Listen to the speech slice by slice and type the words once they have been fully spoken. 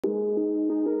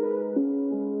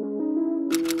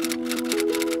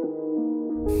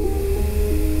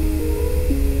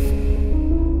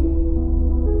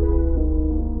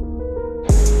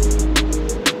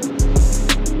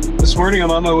morning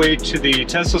I'm on my way to the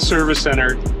Tesla Service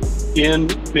Center in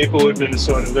Maplewood,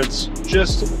 Minnesota. That's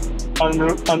just on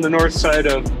the north side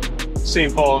of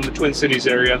St. Paul in the Twin Cities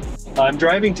area. I'm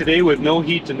driving today with no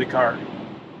heat in the car.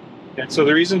 And so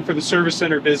the reason for the service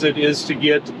center visit is to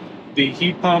get the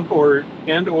heat pump or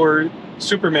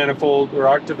Supermanifold or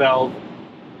Octavalve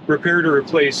repaired or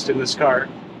replaced in this car.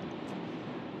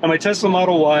 Now, my Tesla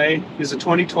Model Y is a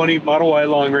 2020 Model Y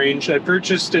long range. I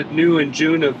purchased it new in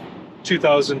June of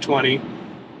 2020,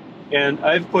 and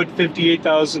I've put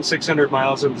 58,600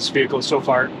 miles in this vehicle so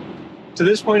far. To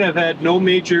this point, I've had no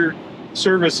major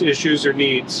service issues or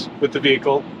needs with the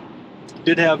vehicle.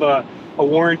 Did have a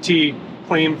warranty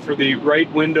claim for the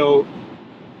right window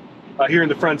here in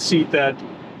the front seat that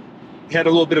had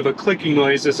a little bit of a clicking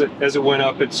noise as it went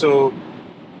up, and so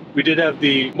we did have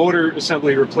the motor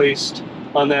assembly replaced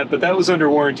on that, but that was under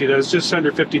warranty. That was just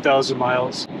under 50,000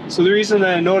 miles. So the reason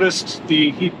that I noticed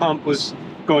the heat pump was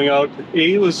going out,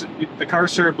 was the car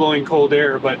started blowing cold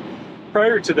air, but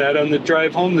prior to that, on the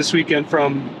drive home this weekend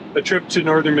from a trip to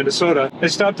northern Minnesota, I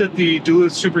stopped at the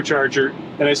Duluth supercharger,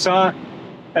 and I saw,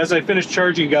 as I finished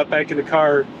charging, got back in the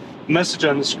car, a message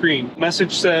on the screen. The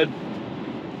message said,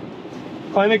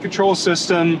 climate control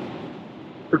system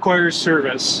requires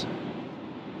service.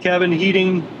 Cabin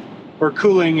heating or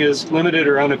cooling is limited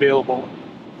or unavailable.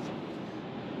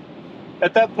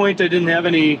 At that point, I didn't have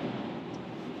any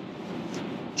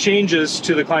changes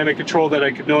to the climate control that I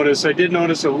could notice. I did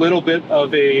notice a little bit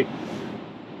of a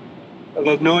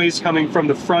noise coming from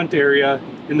the front area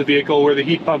in the vehicle where the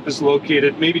heat pump is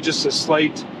located, maybe just a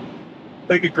slight,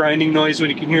 like a grinding noise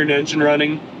when you can hear an engine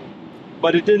running,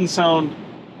 but it didn't sound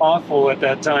awful at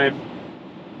that time.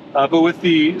 But with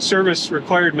the service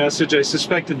required message, I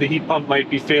suspected the heat pump might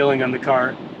be failing on the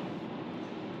car.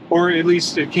 Or at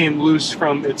least it came loose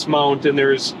from its mount and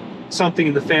there's something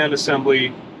in the fan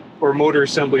assembly or motor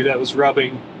assembly that was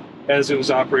rubbing as it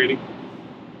was operating.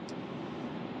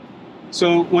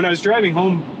 So when I was driving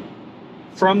home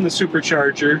from the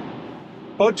supercharger,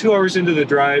 about 2 hours into the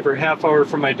drive or half hour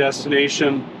from my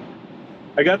destination,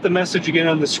 I got the message again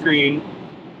on the screen,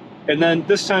 and then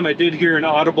this time I did hear an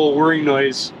audible whirring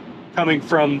noise coming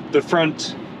from the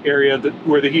front area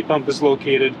where the heat pump is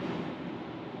located.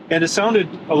 And it sounded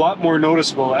a lot more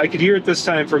noticeable. I could hear it this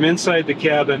time from inside the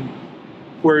cabin,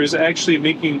 where it was actually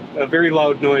making a very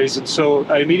loud noise. And so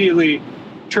I immediately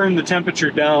turned the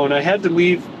temperature down. I had to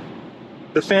leave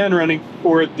the fan running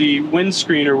for the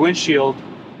windscreen or windshield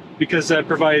because that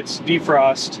provides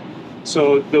defrost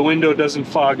so the window doesn't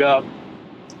fog up.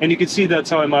 And you can see that's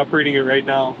how I'm operating it right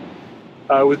now.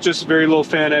 With just a very low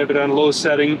fan, I have it on low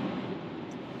setting,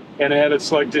 and I have it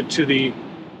selected to the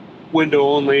window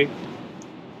only.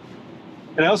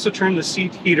 And I also turned the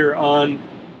seat heater on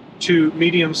to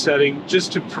medium setting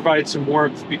just to provide some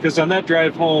warmth, because on that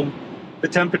drive home, the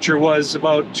temperature was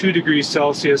about 2 degrees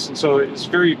Celsius, and so it was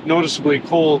very noticeably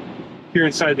cold here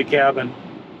inside the cabin.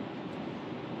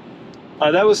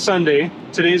 That was Sunday.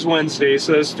 Today's Wednesday,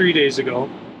 so that was 3 days ago.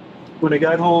 When I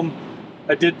got home,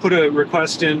 I did put a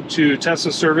request into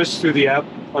Tesla Service through the app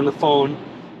on the phone,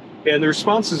 and the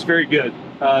response is very good.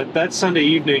 That Sunday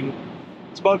evening,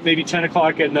 it's about maybe 10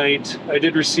 o'clock at night, I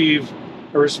did receive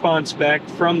a response back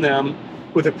from them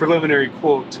with a preliminary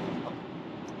quote.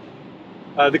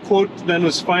 The quote then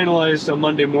was finalized on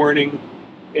Monday morning,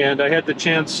 and I had the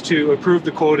chance to approve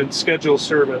the quote and schedule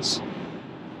service.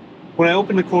 When I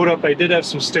opened the quote up, I did have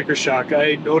some sticker shock.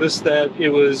 I noticed that it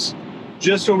was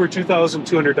just over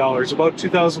 $2,200, about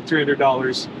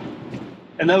 $2,300.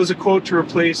 And that was a quote to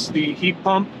replace the heat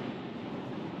pump,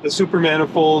 the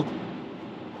Supermanifold,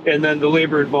 and then the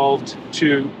labor involved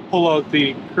to pull out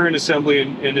the current assembly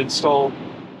and install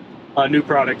new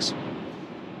products.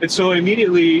 And so I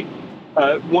immediately,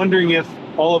 wondering if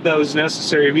all of that was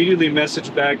necessary, immediately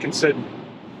messaged back and said,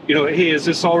 hey, is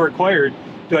this all required?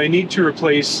 Do I need to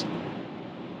replace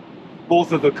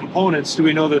both of the components? Do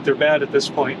we know that they're bad at this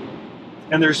point?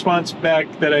 And the response back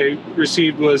that I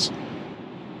received was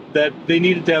that they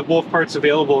needed to have both parts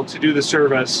available to do the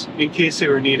service in case they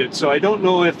were needed. So I don't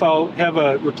know if I'll have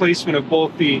a replacement of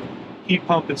both the heat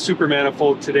pump and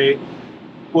Supermanifold today.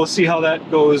 We'll see how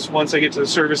that goes once I get to the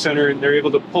service center and they're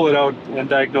able to pull it out and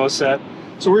diagnose that.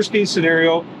 So worst case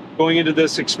scenario, going into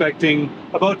this expecting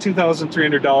about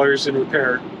 $2,300 in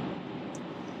repair.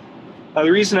 The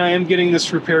reason I am getting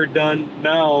this repair done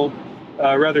now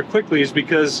rather quickly is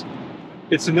because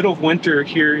it's the middle of winter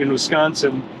here in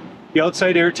Wisconsin. The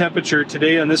outside air temperature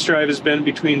today on this drive has been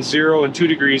between 0 and 2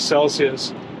 degrees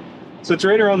Celsius. So it's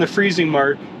right around the freezing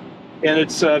mark, and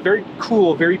it's very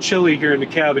cool, very chilly here in the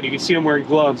cabin. You can see I'm wearing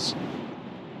gloves.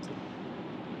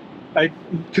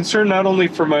 I'm concerned not only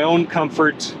for my own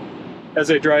comfort as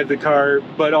I drive the car,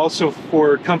 but also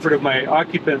for comfort of my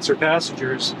occupants or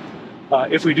passengers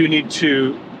if we do need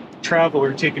to travel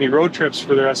or take any road trips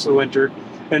for the rest of the winter.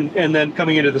 And then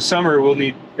coming into the summer, we'll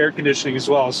need air conditioning as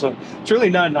well. So it's really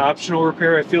not an optional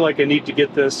repair. I feel like I need to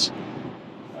get this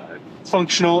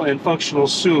functional and functional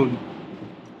soon.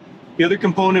 The other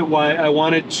component why I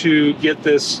wanted to get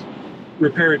this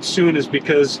repaired soon is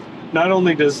because not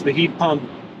only does the heat pump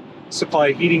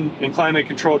supply heating and climate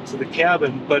control to the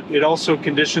cabin, but it also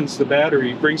conditions the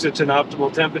battery, brings it to an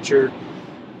optimal temperature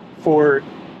for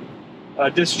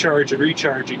discharge and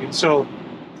recharging. And so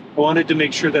I wanted to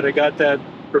make sure that I got that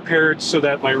repaired so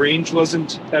that my range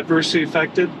wasn't adversely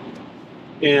affected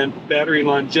and battery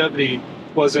longevity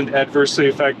wasn't adversely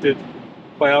affected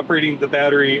by operating the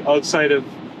battery outside of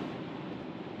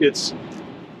its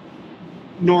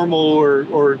normal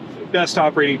or best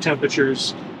operating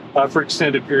temperatures for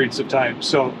extended periods of time.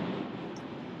 So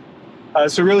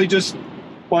really just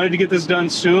wanted to get this done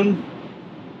soon.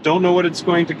 Don't know what it's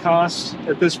going to cost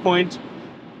at this point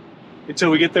until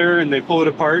we get there and they pull it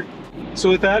apart. So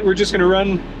with that, we're just going to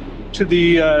run to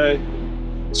the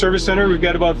service center. We've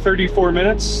got about 34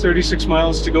 minutes, 36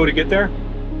 miles to go to get there.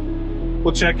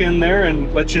 We'll check in there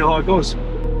and let you know how it goes.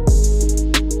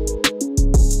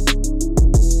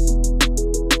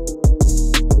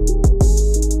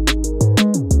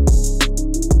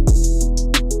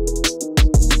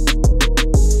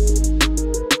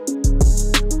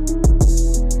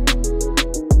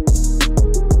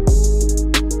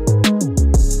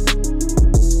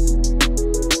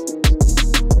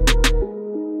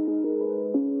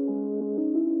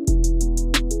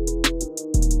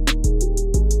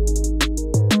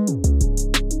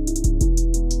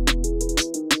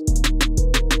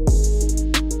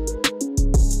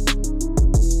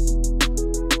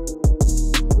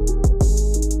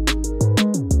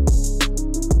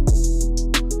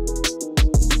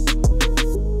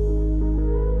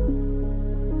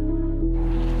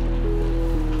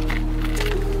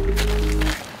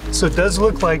 So it does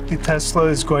look like the Tesla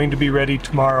is going to be ready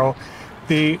tomorrow.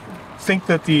 They think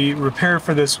that the repair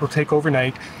for this will take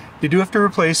overnight. They do have to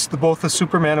replace both the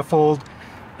Supermanifold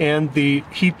and the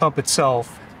heat pump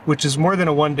itself, which is more than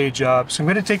a one-day job. So I'm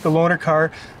going to take the loaner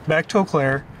car back to Eau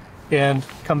Claire and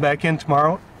come back in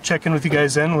tomorrow, check in with you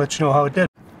guys then and let you know how it did.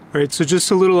 All right, so just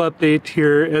a little update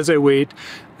here as I wait.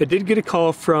 I did get a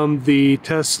call from the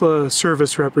Tesla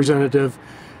service representative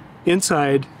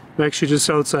inside. I'm actually just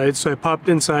outside, so I popped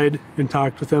inside and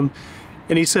talked with him,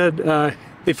 and he said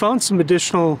they found some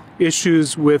additional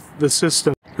issues with the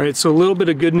system. All right, so a little bit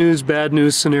of good news, bad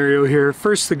news scenario here.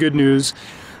 First, the good news,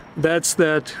 that's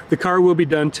that the car will be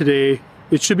done today.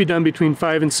 It should be done between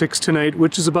 5 and 6 tonight,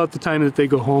 which is about the time that they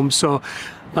go home. So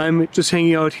I'm just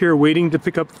hanging out here waiting to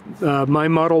pick up my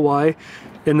Model Y,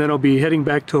 and then I'll be heading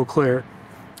back to Eau Claire.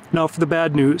 Now for the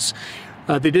bad news,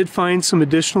 they did find some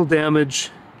additional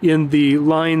damage in the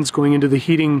lines going into the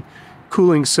heating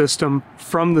cooling system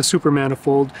from the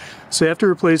Supermanifold. So you have to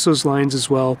replace those lines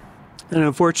as well. And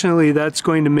unfortunately, that's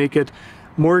going to make it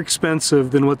more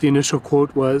expensive than what the initial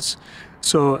quote was.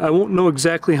 So I won't know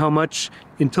exactly how much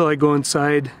until I go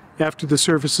inside after the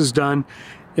service is done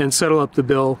and settle up the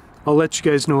bill. I'll let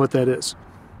you guys know what that is.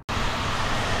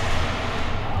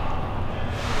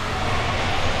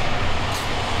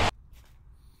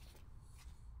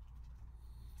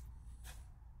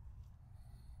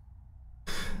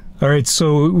 All right,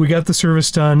 so we got the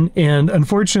service done, and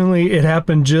unfortunately it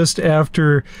happened just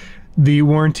after the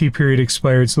warranty period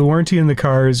expired. So the warranty in the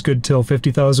car is good till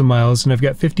 50,000 miles, and I've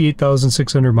got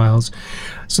 58,600 miles.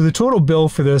 So the total bill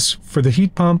for this, for the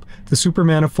heat pump, the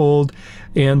Supermanifold,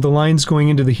 and the lines going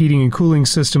into the heating and cooling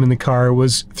system in the car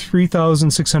was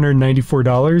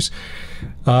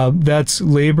 $3,694. That's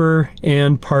labor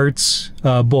and parts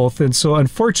both. And so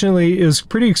unfortunately it was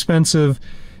pretty expensive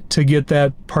to get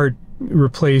that part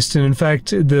replaced. And in fact,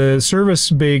 the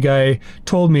service bay guy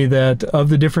told me that of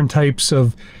the different types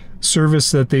of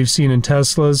service that they've seen in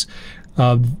Teslas,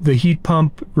 the heat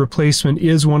pump replacement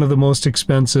is one of the most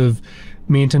expensive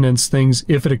maintenance things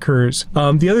if it occurs.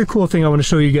 The other cool thing I want to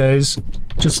show you guys,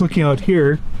 just looking out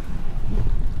here,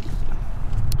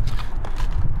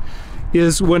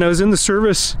 is when I was in the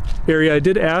service area, I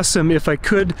did ask them if I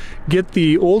could get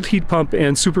the old heat pump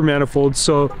and Supermanifold.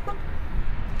 So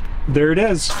there it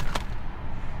is.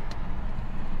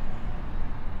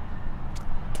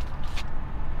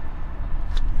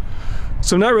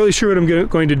 So I'm not really sure what I'm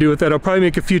going to do with that. I'll probably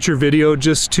make a future video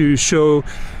just to show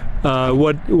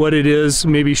what it is,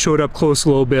 maybe show it up close a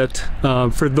little bit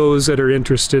for those that are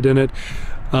interested in it.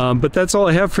 But that's all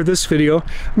I have for this video.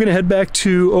 I'm gonna head back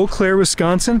to Eau Claire,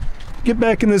 Wisconsin, get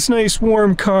back in this nice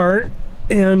warm car,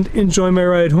 and enjoy my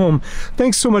ride home.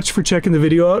 Thanks so much for checking the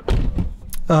video out.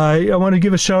 I want to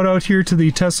give a shout out here to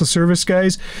the Tesla service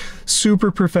guys.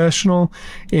 Super professional,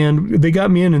 and they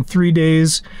got me in 3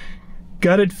 days,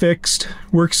 got it fixed,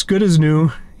 works good as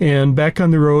new, and back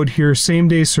on the road here, same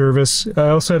day service. I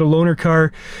also had a loaner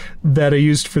car that I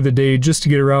used for the day just to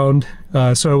get around,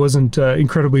 so I wasn't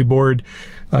incredibly bored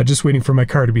just waiting for my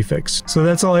car to be fixed. So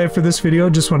that's all I have for this video.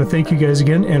 Just want to thank you guys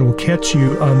again, and we'll catch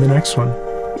you on the next one.